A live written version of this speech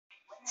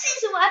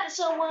Season 1,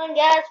 episode 1,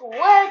 guys.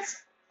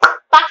 What's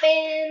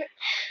poppin'?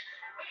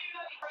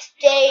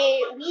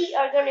 Today we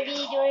are going to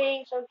be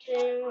doing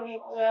something.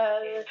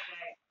 We're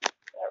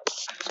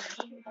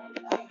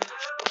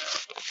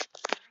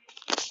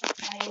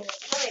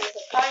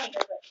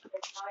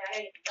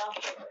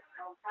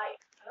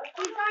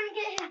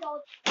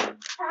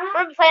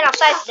playing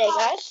outside today,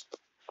 guys.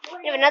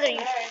 We have another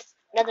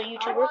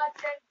YouTuber.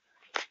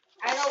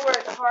 I know where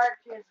the park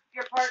is.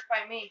 You're parked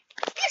by me.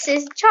 This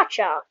is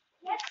Cha-Cha.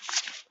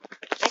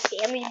 My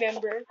family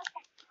member.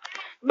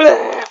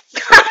 Alright,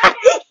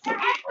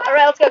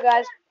 let's go,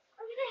 guys.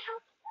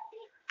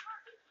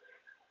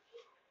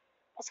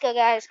 Let's go,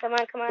 guys. Come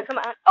on.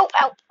 Oh,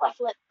 ow. Left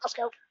flip. Let's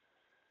go.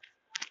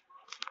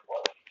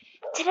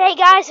 Today,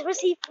 guys, we'll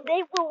see if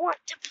they will want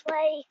to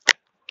play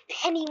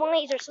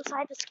Pennywise or some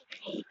type of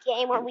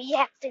game where we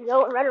have to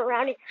go and run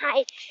around and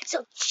hide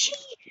so she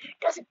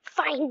doesn't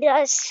find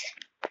us.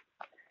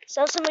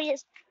 So somebody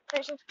is...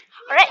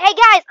 Alright, hey,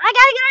 guys, I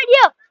got a good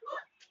idea.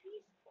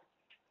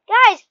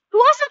 Guys, who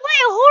wants to play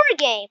a horror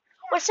game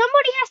where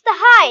somebody has to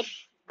hide?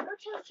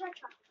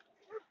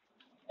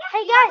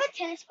 Hey, guys. A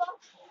tennis ball?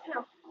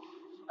 No.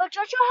 But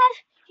Jojo has,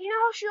 you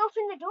know how she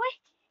opened the door?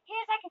 He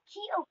has like a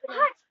key opener.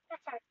 What?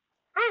 That's right.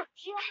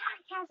 She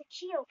has a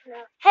key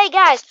opener. Hey,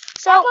 guys,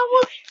 so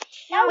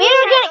guess what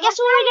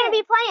we're gonna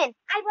be playing?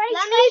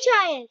 Let me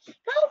try it.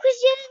 No, because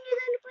you're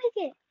gonna break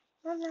it.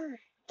 No. I'm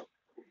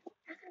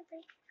gonna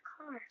break the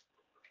car.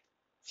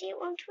 See, it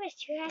won't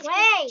twist. You have to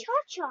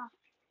Cha-Cha.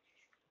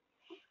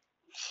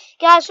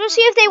 Guys, we'll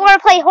see if they want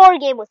to play a horror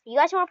game with me. You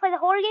guys want to play the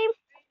horror game?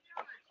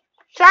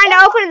 Trying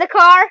to open the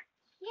car?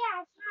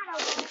 Yeah, it's not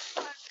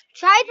open.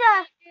 Try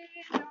to...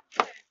 Come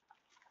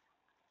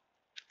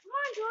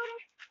on, Jordan.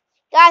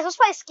 Guys, let's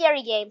play a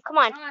scary game. Come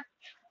on.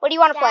 What do you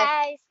want to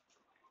play?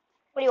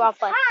 What do you want to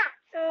play?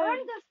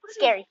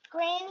 Scary.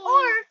 Granny.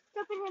 Or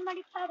jumping in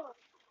muddy puddles.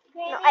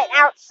 No, an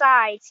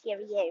outside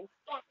scary game.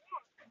 Yeah.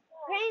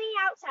 Granny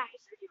outside.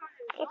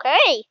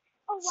 Okay.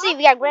 Let's see,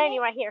 we got Granny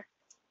right here.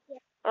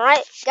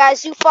 Alright,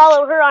 guys, you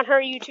follow her on her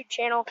YouTube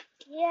channel.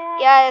 Yeah.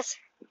 Guys,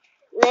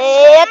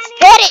 let's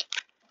hit it!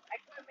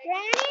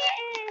 Granny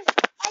is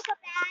like a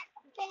bad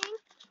thing.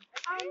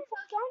 So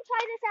don't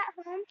try this at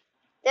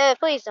home.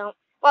 Please don't.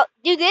 Well,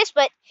 do this,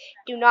 but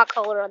do not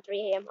call her on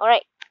 3 a.m.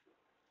 Alright.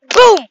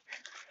 Boom!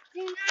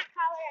 Do not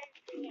call her at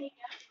 3 a.m.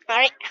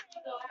 Alright.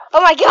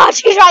 Oh my god,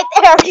 she's right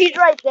there! She's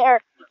right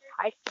there!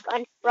 Hide,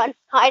 run,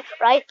 hide,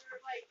 right.